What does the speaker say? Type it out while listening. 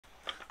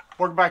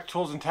Welcome back to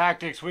Tools and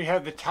Tactics. We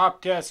have the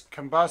TopTes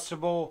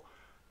combustible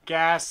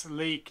gas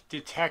leak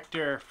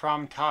detector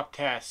from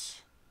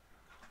TopTes.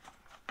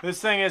 This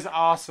thing is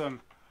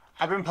awesome.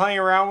 I've been playing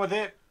around with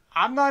it.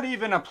 I'm not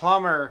even a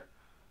plumber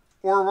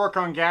or work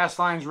on gas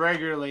lines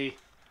regularly,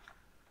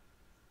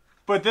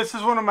 but this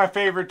is one of my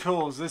favorite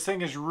tools. This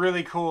thing is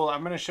really cool.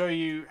 I'm going to show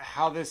you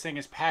how this thing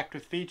is packed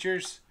with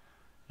features.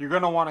 You're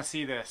going to want to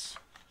see this.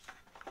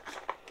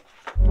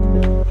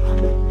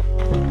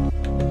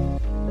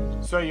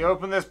 So you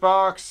open this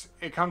box,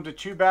 it comes with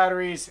 2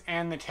 batteries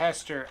and the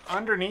tester.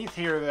 Underneath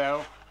here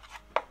though,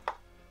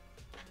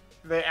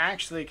 they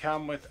actually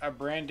come with a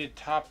branded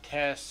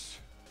TopTes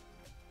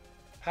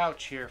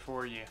pouch here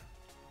for you.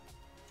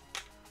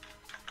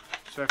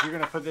 So if you're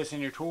going to put this in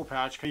your tool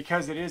pouch,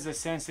 because it is a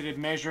sensitive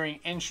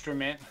measuring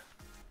instrument,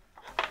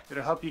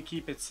 it'll help you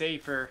keep it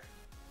safer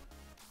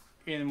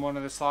in one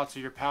of the slots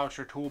of your pouch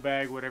or tool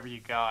bag, whatever you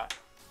got.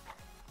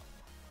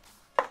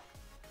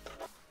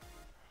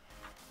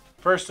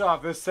 First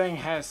off, this thing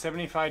has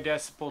 75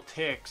 decibel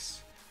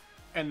ticks,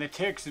 and the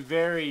ticks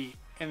vary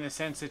in the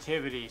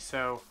sensitivity.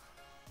 So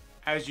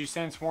as you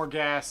sense more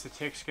gas, the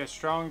ticks get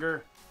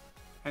stronger,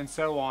 and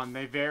so on.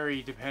 They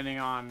vary depending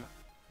on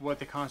what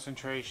the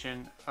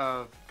concentration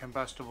of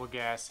combustible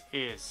gas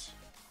is.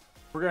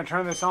 We're going to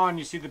turn this on.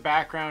 You see the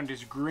background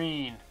is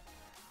green.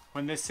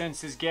 When this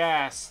senses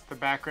gas, the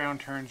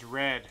background turns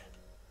red.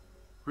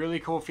 Really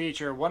cool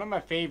feature. One of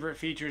my favorite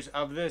features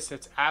of this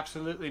that's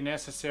absolutely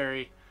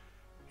necessary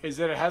is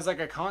that it has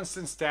like a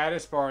constant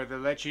status bar that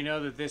lets you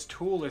know that this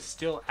tool is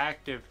still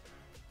active,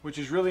 which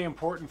is really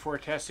important for a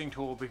testing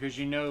tool, because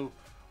you know,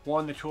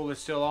 1, the tool is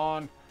still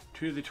on,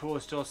 2, the tool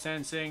is still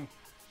sensing,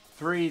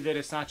 3, that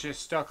it's not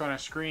just stuck on a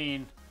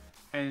screen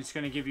and it's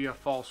going to give you a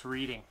false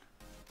reading.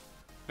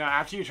 Now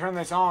after you turn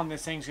this on,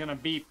 this thing's going to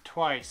beep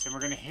twice and we're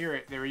going to hear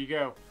it. There you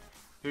go.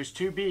 There's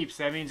 2 beeps.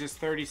 That means it's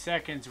 30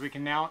 seconds. We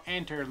can now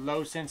enter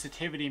low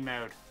sensitivity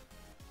mode.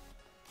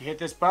 You hit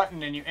this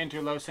button and you enter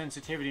low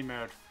sensitivity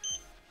mode.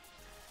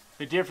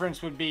 The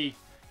difference would be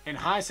in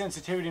high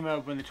sensitivity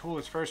mode, when the tool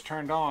is first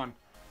turned on,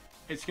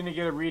 it's going to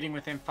get a reading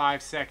within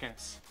 5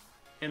 seconds.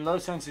 In low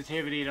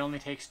sensitivity, it only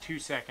takes 2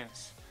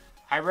 seconds.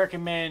 I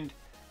recommend,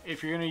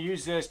 if you're going to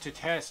use this to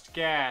test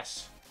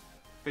gas,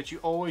 that you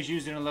always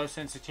use it in low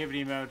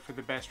sensitivity mode for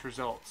the best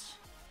results.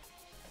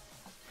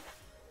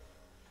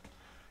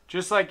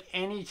 Just like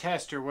any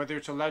tester, whether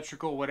it's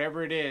electrical,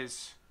 whatever it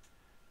is,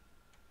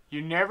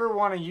 you never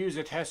want to use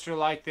a tester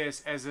like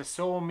this as the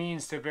sole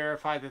means to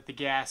verify that the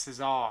gas is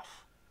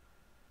off.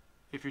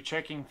 If you're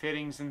checking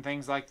fittings and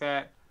things like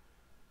that,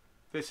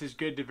 this is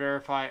good to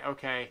verify,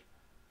 okay,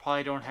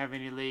 probably don't have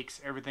any leaks,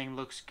 everything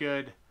looks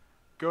good.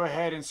 Go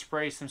ahead and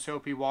spray some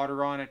soapy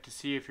water on it to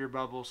see if your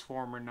bubbles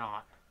form or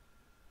not.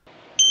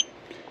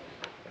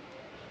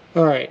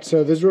 Alright,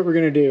 so this is what we're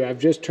going to do. I've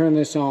just turned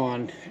this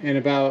on. In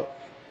about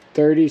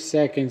 30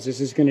 seconds, this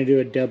is going to do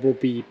a double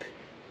beep.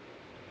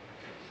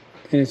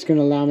 And it's going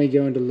to allow me to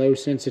go into low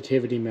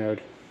sensitivity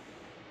mode.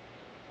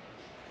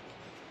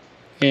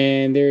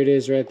 And there it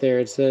is right there.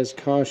 It says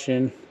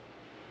caution.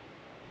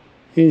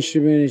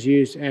 Instrument is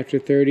used after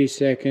 30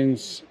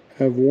 seconds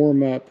of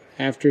warm up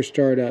after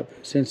startup.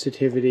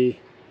 Sensitivity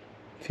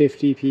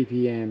 50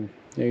 ppm.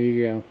 There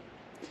you go.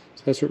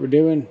 So that's what we're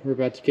doing. We're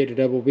about to get a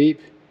double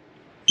beep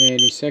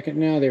any second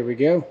now. There we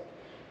go.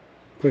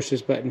 Push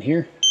this button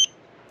here.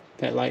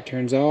 That light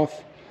turns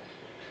off.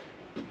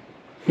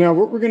 Now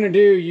what we're going to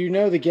do, you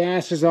know the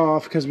gas is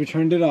off because we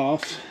turned it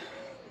off.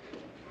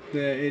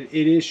 It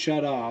is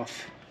shut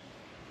off.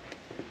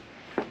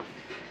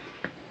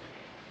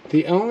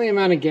 The only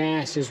amount of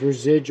gas is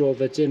residual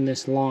that's in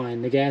this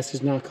line. The gas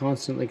is not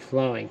constantly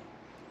flowing.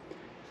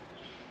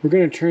 We're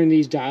going to turn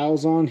these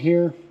dials on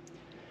here.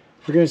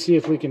 We're going to see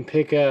if we can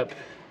pick up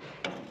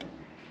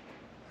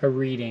a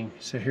reading.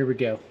 So here we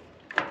go.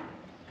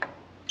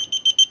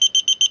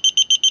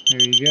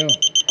 There you go.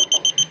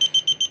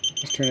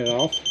 Let's turn it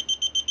off.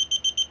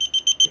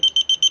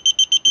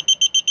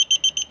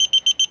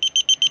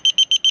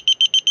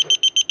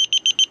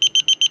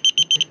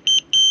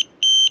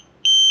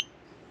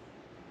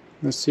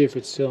 Let's see if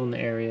it's still in the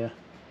area.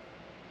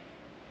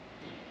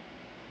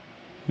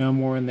 No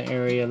more in the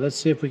area. Let's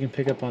see if we can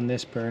pick up on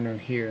this burner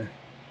here.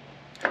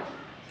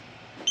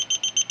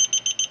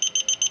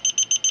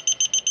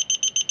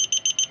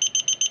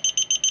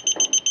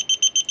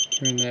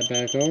 Turn that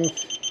back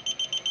off.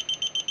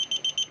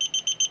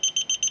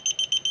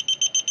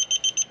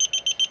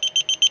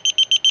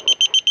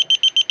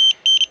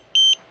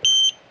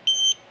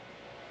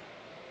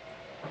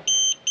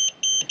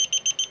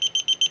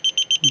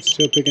 I'm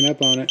still picking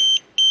up on it.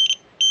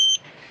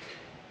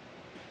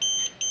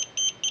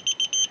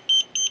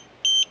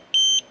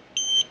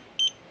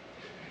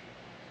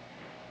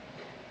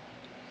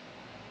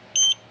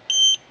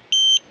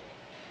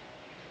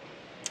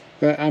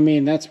 But I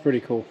mean, that's pretty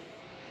cool.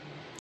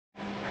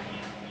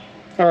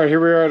 Alright, here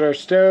we are at our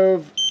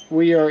stove.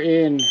 We are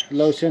in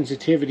low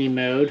sensitivity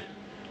mode.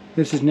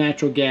 This is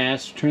natural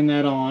gas. Turn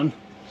that on.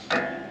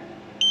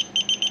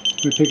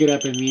 We pick it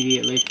up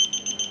immediately.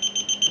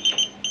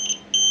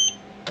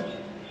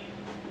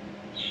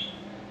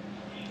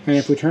 And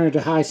if we turn it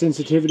to high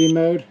sensitivity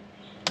mode,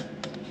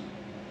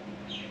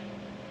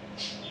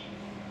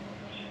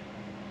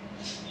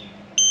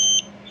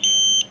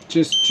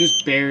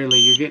 just barely,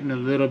 you're getting a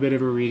little bit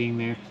of a reading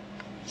there.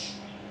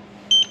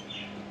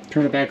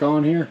 Turn it back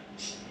on here.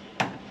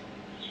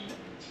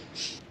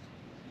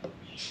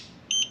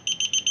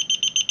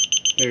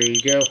 There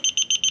you go.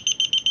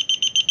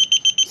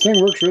 This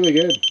thing works really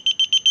good.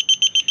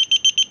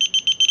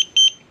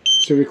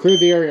 So we cleared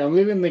the area. I'm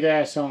leaving the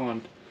gas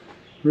on.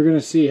 We're going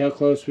to see how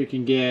close we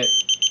can get.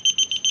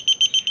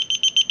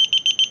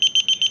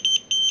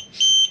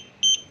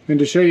 And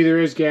to show you there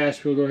is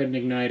gas, we'll go ahead and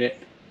ignite it.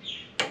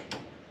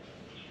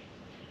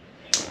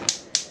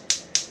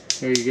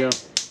 There you go.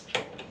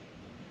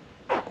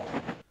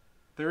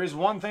 There is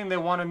one thing they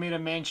wanted me to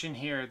mention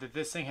here, that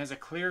this thing has a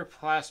clear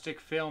plastic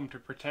film to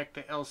protect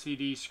the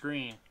LCD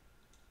screen.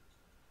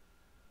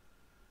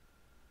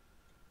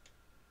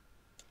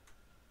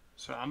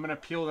 So I'm going to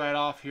peel that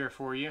off here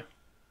for you.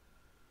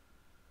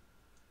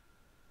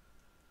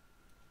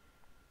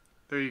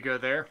 There you go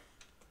there.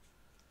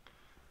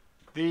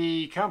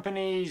 The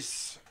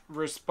company's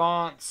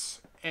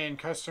response and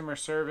customer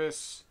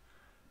service,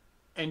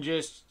 and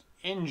just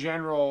in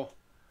general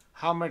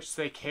how much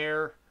they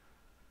care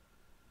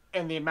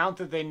and the amount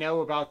that they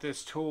know about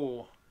this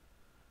tool,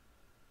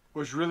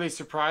 was really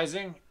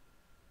surprising,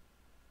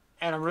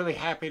 and I'm really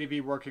happy to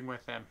be working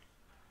with them.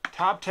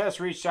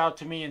 TopTes reached out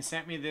to me and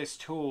sent me this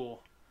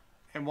tool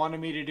and wanted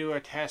me to do a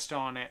test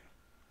on it.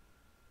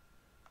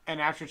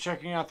 And after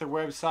checking out their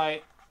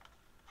website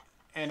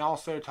and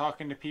also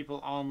talking to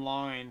people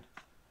online,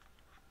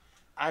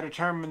 I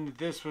determined that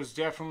this was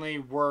definitely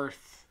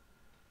worth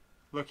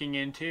looking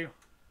into,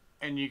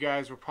 and you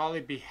guys will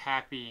probably be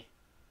happy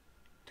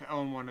to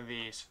own one of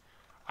these.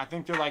 I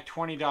think they're like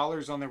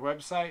 $20 on their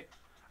website.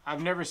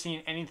 I've never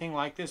seen anything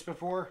like this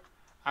before.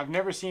 I've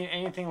never seen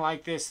anything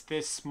like this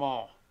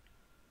small.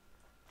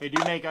 They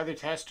do make other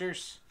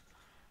testers.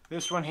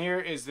 This one here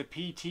is the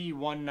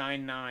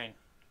PT199.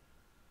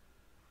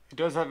 It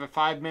does have a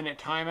 5-minute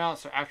timeout,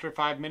 so after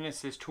 5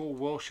 minutes this tool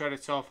will shut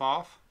itself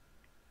off.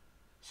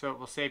 So it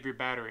will save your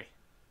battery.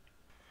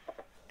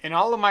 In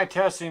all of my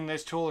testing,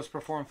 this tool has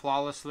performed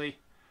flawlessly.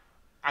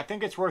 I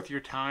think it's worth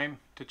your time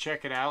to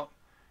check it out.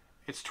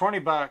 It's 20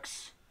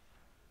 bucks.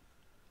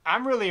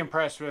 I'm really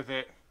impressed with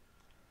it.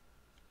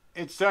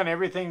 It's done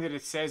everything that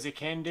it says it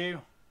can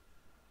do.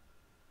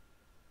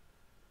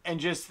 And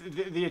just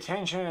the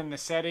attention and the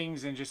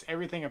settings and just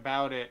everything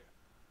about it.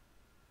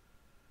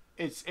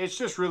 It's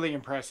just really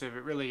impressive.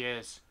 It really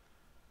is.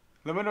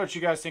 Let me know what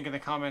you guys think in the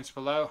comments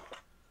below.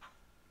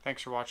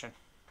 Thanks for watching.